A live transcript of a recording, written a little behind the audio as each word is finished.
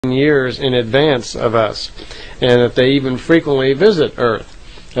years in advance of us, and that they even frequently visit Earth.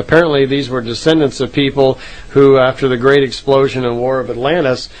 Apparently these were descendants of people who, after the great explosion and war of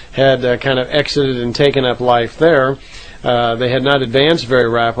Atlantis, had kind of exited and taken up life there. They had not advanced very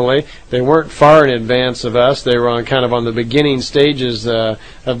rapidly. They weren't far in advance of us. They were on kind of on the beginning stages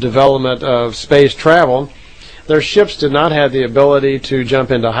of development of space travel. Their ships did not have the ability to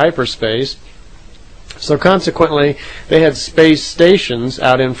jump into hyperspace. So consequently, they had space stations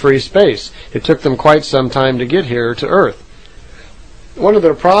out in free space. It took them quite some time to get here to Earth. One of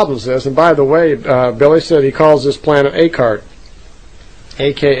their problems is, and by the way, Billy said he calls this planet Akart,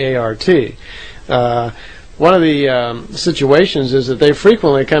 A-K-A-R-T. One of the situations is that they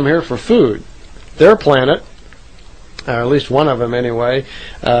frequently come here for food. Their planet, or at least one of them anyway,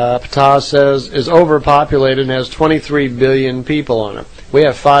 Ptah says is overpopulated and has 23 billion people on it. We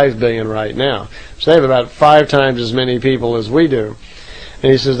have 5 billion right now. So they have about 5 times as many people as we do.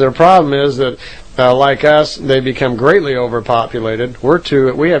 And he says their problem is that, like us, they become greatly overpopulated.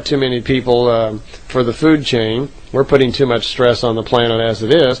 We have too many people for the food chain. We're putting too much stress on the planet as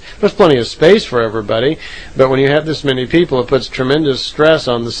it is. There's plenty of space for everybody, but when you have this many people, it puts tremendous stress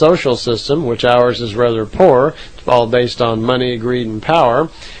on the social system, which ours is rather poor. It's all based on money, greed, and power.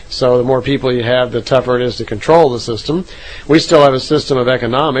 So the more people you have, the tougher it is to control the system. We still have a system of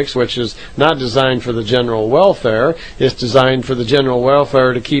economics which is not designed for the general welfare. It's designed for the general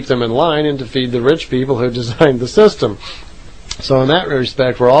welfare to keep them in line and to feed the rich people who designed the system. So in that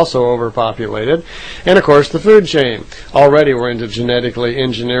respect, we're also overpopulated. And of course, the food chain. Already we're into genetically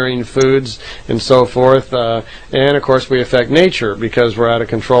engineering foods and so forth. And of course, we affect nature because we're out of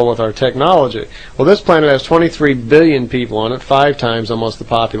control with our technology. Well, this planet has 23 billion people on it, 5 times almost the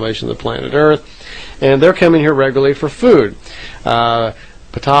population of the planet Earth. And they're coming here regularly for food.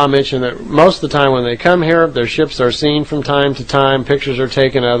 Ptah mentioned that most of the time when they come here, their ships are seen from time to time, pictures are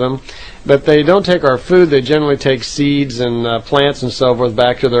taken of them, but they don't take our food. They generally take seeds and plants and so forth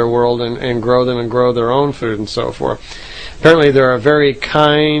back to their world and grow them and grow their own food and so forth. Apparently they're a very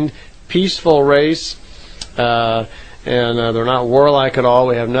kind, peaceful race, and they're not warlike at all.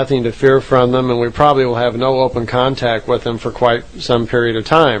 We have nothing to fear from them, and we probably will have no open contact with them for quite some period of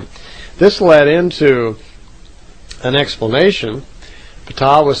time. This led into an explanation.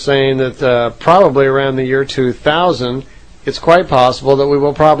 Ptah was saying that probably around the year 2000, it's quite possible that we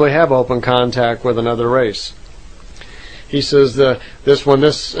will probably have open contact with another race. He says when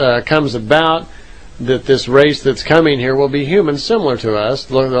this comes about, that this race that's coming here will be human, similar to us.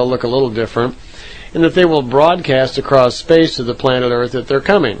 They'll look a little different, and that they will broadcast across space to the planet Earth that they're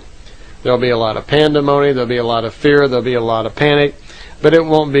coming. There'll be a lot of pandemonium, there'll be a lot of fear, there'll be a lot of panic. But it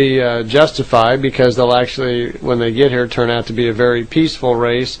won't be justified because they'll actually, when they get here, turn out to be a very peaceful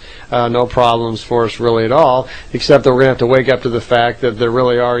race. No problems for us really at all, except that we're going to have to wake up to the fact that there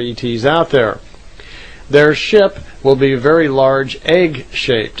really are ETs out there. Their ship will be very large,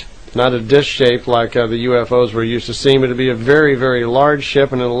 egg-shaped, not a dish-shaped like the UFOs we're used to seeing, but it'll be a very, very large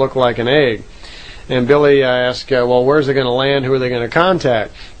ship, and it'll look like an egg. And Billy asked, well, where's it going to land? Who are they going to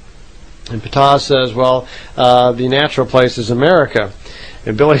contact? And Ptah says, well, the natural place is America.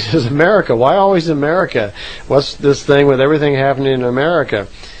 And Billy says, America? Why always America? What's this thing with everything happening in America?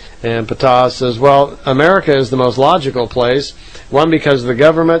 And Ptah says, well, America is the most logical place. One, because of the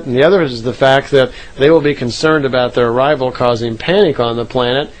government, and the other is the fact that they will be concerned about their arrival causing panic on the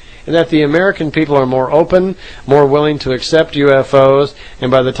planet, and that the American people are more open, more willing to accept UFOs, and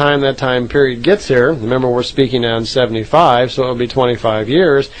by the time that time period gets here, remember we're speaking now in 75, so it will be 25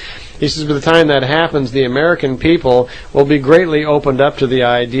 years, he says by the time that happens, the American people will be greatly opened up to the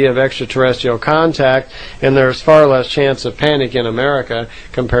idea of extraterrestrial contact, and there's far less chance of panic in America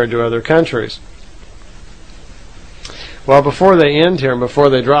compared to other countries. Well, before they end here, and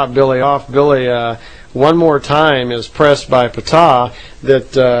before they drop Billy off, Billy one more time is pressed by Ptah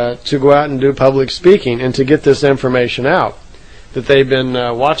that to go out and do public speaking and to get this information out. That they've been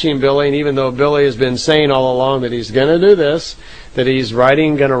watching Billy, and even though Billy has been saying all along that he's going to do this, that he's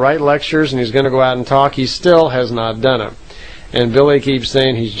going to write lectures, and he's going to go out and talk, he still has not done it. And Billy keeps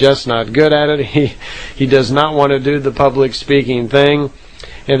saying he's just not good at it. He does not want to do the public speaking thing,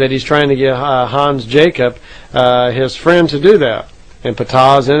 and that he's trying to get Hans Jacob, his friend, to do that. And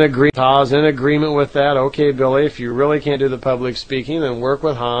Ptah's in agreement with that. Okay, Billy, if you really can't do the public speaking, then work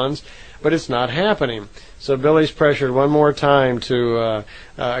with Hans. But it's not happening. So Billy's pressured one more time to,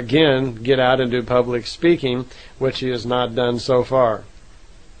 again, get out and do public speaking, which he has not done so far.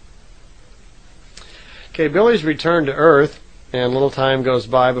 Okay, Billy's returned to Earth, and a little time goes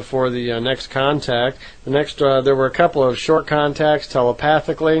by before the next contact. There were a couple of short contacts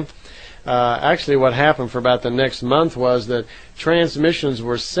telepathically. Actually, what happened for about the next month was that transmissions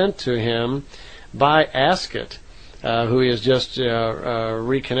were sent to him by Ascot, who he has just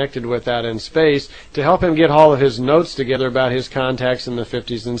reconnected with out in space, to help him get all of his notes together about his contacts in the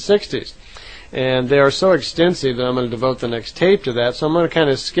 50s and 60s. And they are so extensive that I'm going to devote the next tape to that, so I'm going to kind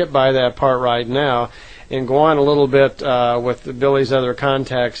of skip by that part right now and go on a little bit with Billy's other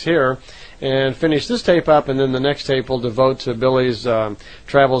contacts here, and finish this tape up, and then the next tape will devote to Billy's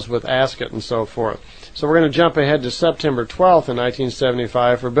travels with Ascot and so forth. So we're going to jump ahead to September 12th in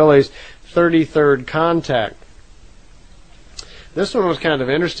 1975 for Billy's 33rd contact. This one was kind of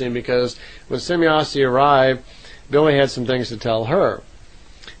interesting because when Semjase arrived, Billy had some things to tell her.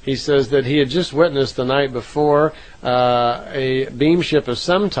 He says that he had just witnessed the night before a beamship of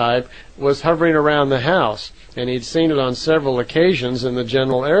some type was hovering around the house, and he'd seen it on several occasions in the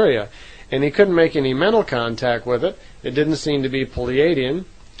general area. And he couldn't make any mental contact with it. It didn't seem to be Pleiadian,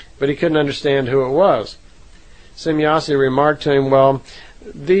 but he couldn't understand who it was. Semjase remarked to him, well,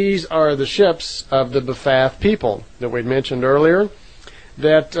 these are the ships of the Befath people that we'd mentioned earlier,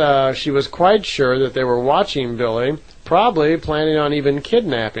 that she was quite sure that they were watching Billy, probably planning on even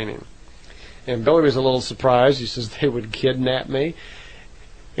kidnapping him. And Billy was a little surprised. He says, they would kidnap me?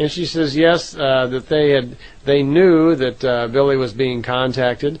 And she says, yes, that they knew that Billy was being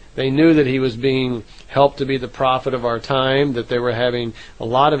contacted. They knew that he was being helped to be the prophet of our time, that they were having a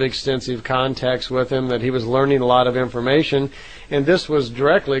lot of extensive contacts with him, that he was learning a lot of information, and this was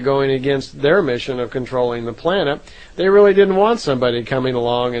directly going against their mission of controlling the planet. They really didn't want somebody coming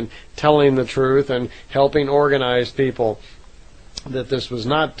along and telling the truth and helping organize people, that this was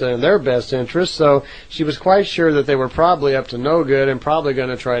not in their best interest. So she was quite sure that they were probably up to no good and probably going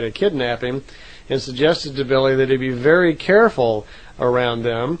to try to kidnap him, and suggested to Billy that he be very careful around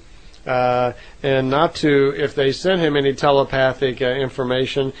them, and not to, if they sent him any telepathic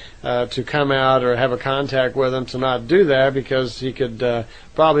information, to come out or have a contact with him, to not do that, because he could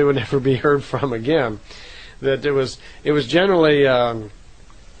probably would never be heard from again. That it was generally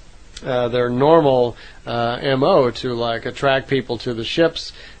their normal MO to like attract people to the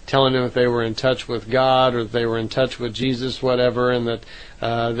ships, telling them if they were in touch with God or if they were in touch with Jesus, whatever, and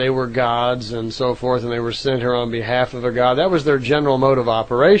that they were gods and so forth, and they were sent here on behalf of a god. That was their general mode of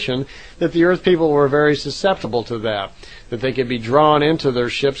operation, that the Earth people were very susceptible to that they could be drawn into their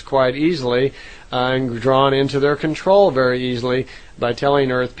ships quite easily, and drawn into their control very easily by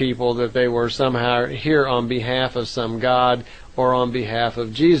telling Earth people that they were somehow here on behalf of some god or on behalf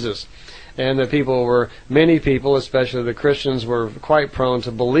of Jesus. And the many people, especially the Christians, were quite prone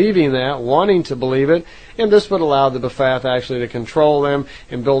to believing that, wanting to believe it, and this would allow the Befath actually to control them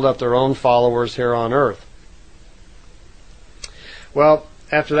and build up their own followers here on Earth. Well,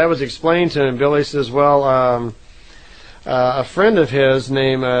 after that was explained to him, Billy says, well, a friend of his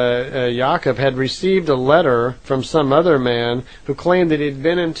named Jakob had received a letter from some other man who claimed that he'd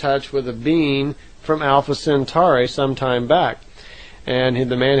been in touch with a being from Alpha Centauri some time back. And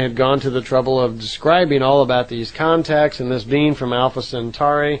the man had gone to the trouble of describing all about these contacts and this being from Alpha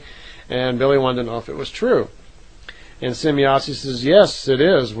Centauri, and Billy wanted to know if it was true. And Semjase says, yes, it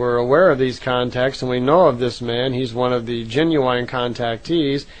is. We're aware of these contacts, and we know of this man. He's one of the genuine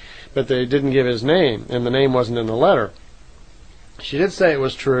contactees, but they didn't give his name, and the name wasn't in the letter. She did say it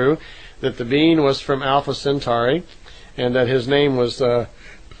was true, that the being was from Alpha Centauri, and that his name was,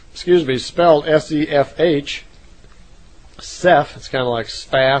 spelled S-E-F-H, Seth. It's kind of like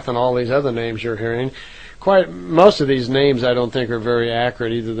Spath and all these other names you're hearing. Most of these names I don't think are very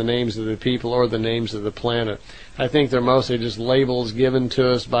accurate, either the names of the people or the names of the planet. I think they're mostly just labels given to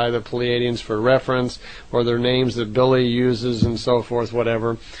us by the Pleiadians for reference, or their names that Billy uses and so forth,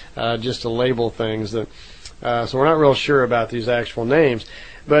 whatever, just to label things. So we're not real sure about these actual names.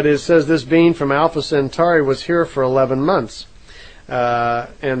 But it says this being from Alpha Centauri was here for 11 months.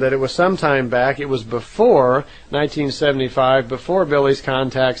 And that it was some time back. It was before 1975, before Billy's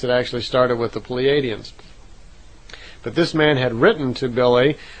contacts had actually started with the Pleiadians. But this man had written to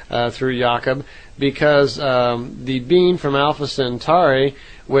Billy through Jakob, because the being from Alpha Centauri,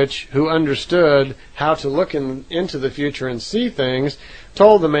 who understood how to look into the future and see things,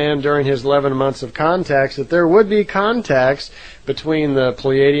 told the man during his 11 months of contacts that there would be contacts between the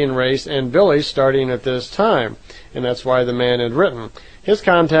Pleiadian race and Billy starting at this time. And that's why the man had written. His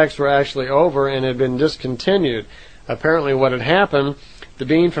contacts were actually over and had been discontinued. Apparently what had happened, the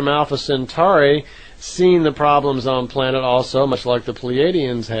being from Alpha Centauri, seeing the problems on planet also, much like the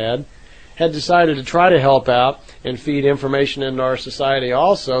Pleiadians had decided to try to help out and feed information into our society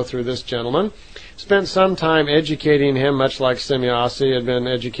also through this gentleman. Spent some time educating him, much like Semjase had been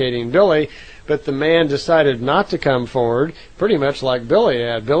educating Billy, But the man decided not to come forward, pretty much like Billy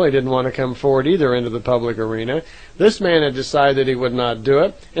had. Billy didn't want to come forward either into the public arena. This man had decided he would not do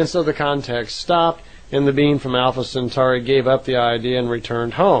it, and so the contacts stopped, and the being from Alpha Centauri gave up the idea and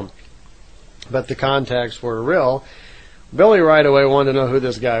returned home. But the contacts were real. Billy right away wanted to know who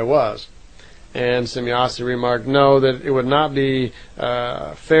this guy was. And Semjase remarked, no, that it would not be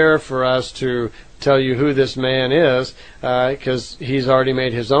fair for us to tell you who this man is, because he's already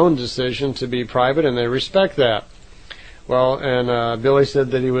made his own decision to be private, and they respect that. Well, and Billy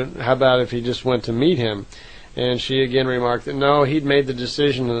said that he would, how about if he just went to meet him? And she again remarked that no, he'd made the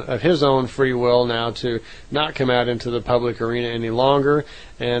decision of his own free will now to not come out into the public arena any longer,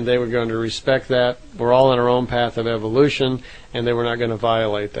 and they were going to respect that. We're all on our own path of evolution, and they were not going to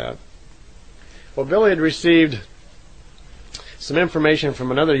violate that. Well, Billy had received some information from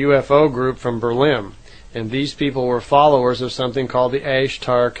another UFO group from Berlin, and these people were followers of something called the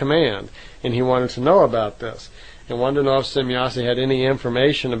Ashtar Command, and he wanted to know about this, and wanted to know if Semjase had any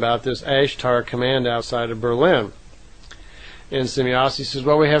information about this Ashtar Command outside of Berlin. And Semjase says,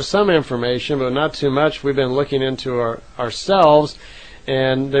 well, we have some information, but not too much. We've been looking into ourselves,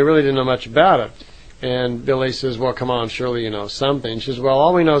 and they really didn't know much about it. And Billy says, well, come on, surely you know something. She says, well,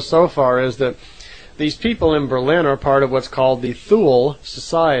 all we know so far is that these people in Berlin are part of what's called the Thule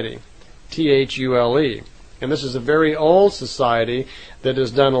Society, Thule. And this is a very old society that has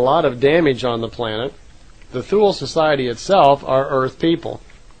done a lot of damage on the planet. The Thule Society itself are Earth people,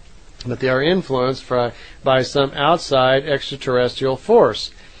 but they are influenced by some outside extraterrestrial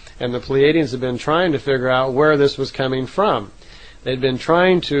force. And the Pleiadians have been trying to figure out where this was coming from. They'd been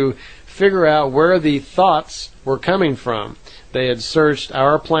trying to figure out where the thoughts were coming from. They had searched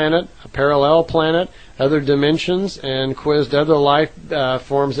our planet, a parallel planet, other dimensions, and quizzed other life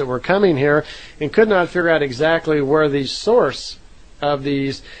forms that were coming here, and could not figure out exactly where the source of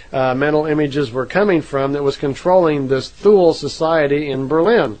these mental images were coming from that was controlling this Thule Society in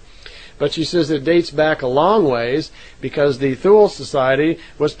Berlin. But she says it dates back a long ways, because the Thule Society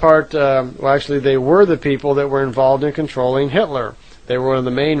was well, actually they were the people that were involved in controlling Hitler. They were one of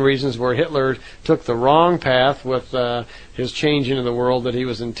the main reasons where Hitler took the wrong path with his changing of the world that he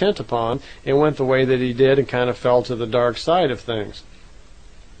was intent upon, and went the way that he did and kind of fell to the dark side of things.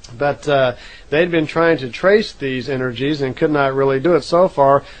 But they'd been trying to trace these energies and could not really do it so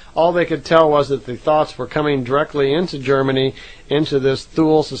far. All they could tell was that the thoughts were coming directly into Germany, into this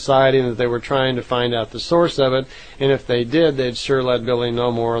Thule Society, and that they were trying to find out the source of it. And if they did, they'd sure let Billy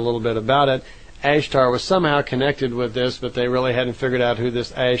know more a little bit about it. Ashtar was somehow connected with this, but they really hadn't figured out who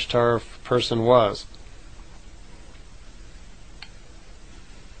this Ashtar person was.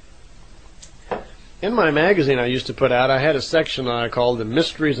 In my magazine I used to put out, I had a section I called The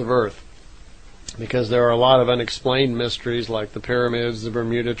Mysteries of Earth, because there are a lot of unexplained mysteries like the pyramids, the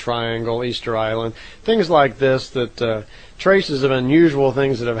Bermuda Triangle, Easter Island, things like this that traces of unusual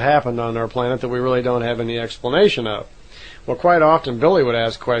things that have happened on our planet that we really don't have any explanation of. Well, quite often Billy would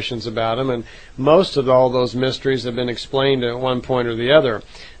ask questions about them, and most of all those mysteries have been explained at one point or the other.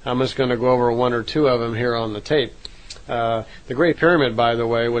 I'm just going to go over one or two of them here on the tape. The Great Pyramid, by the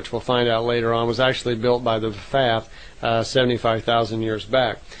way, which we'll find out later on, was actually built by the Fath 75,000 years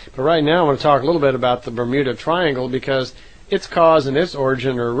back. But right now I want to talk a little bit about the Bermuda Triangle, because its cause and its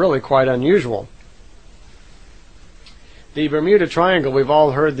origin are really quite unusual. The Bermuda Triangle, we've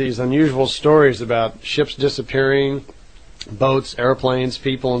all heard these unusual stories about ships disappearing, boats, airplanes,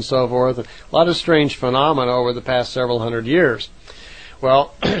 people, and so forth. A lot of strange phenomena over the past several hundred years.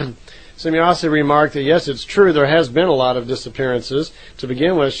 Well, Semjase remarked that yes, it's true, there has been a lot of disappearances. To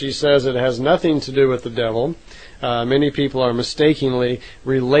begin with, she says it has nothing to do with the devil. Many people are mistakenly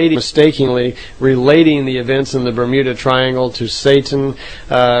relating the events in the Bermuda Triangle to Satan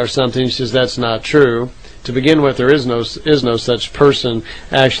or something. She says that's not true. To begin with, there is no such person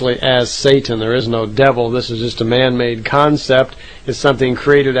actually as Satan. There is no devil. This is just a man-made concept. It's something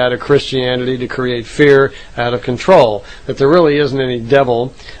created out of Christianity to create fear, out of control. That there really isn't any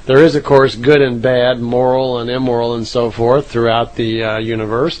devil. There is, of course, good and bad, moral and immoral, and so forth throughout the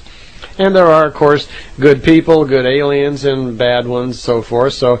universe. And there are, of course, good people, good aliens, and bad ones, so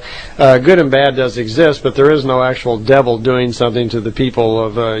forth. So good and bad does exist, but there is no actual devil doing something to the people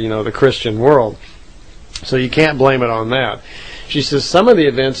of the Christian world. So you can't blame it on that. She says some of the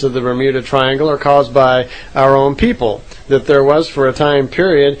events of the Bermuda Triangle are caused by our own people. That there was, for a time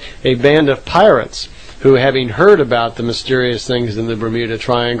period, a band of pirates who, having heard about the mysterious things in the Bermuda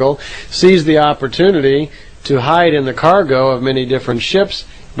Triangle, seized the opportunity to hide in the cargo of many different ships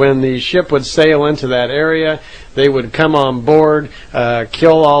when the ship would sail into that area, they would come on board,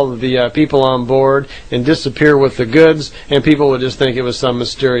 kill all of the people on board, and disappear with the goods, and people would just think it was some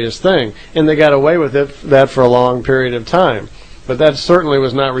mysterious thing. And they got away with that for a long period of time. But that certainly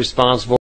was not responsible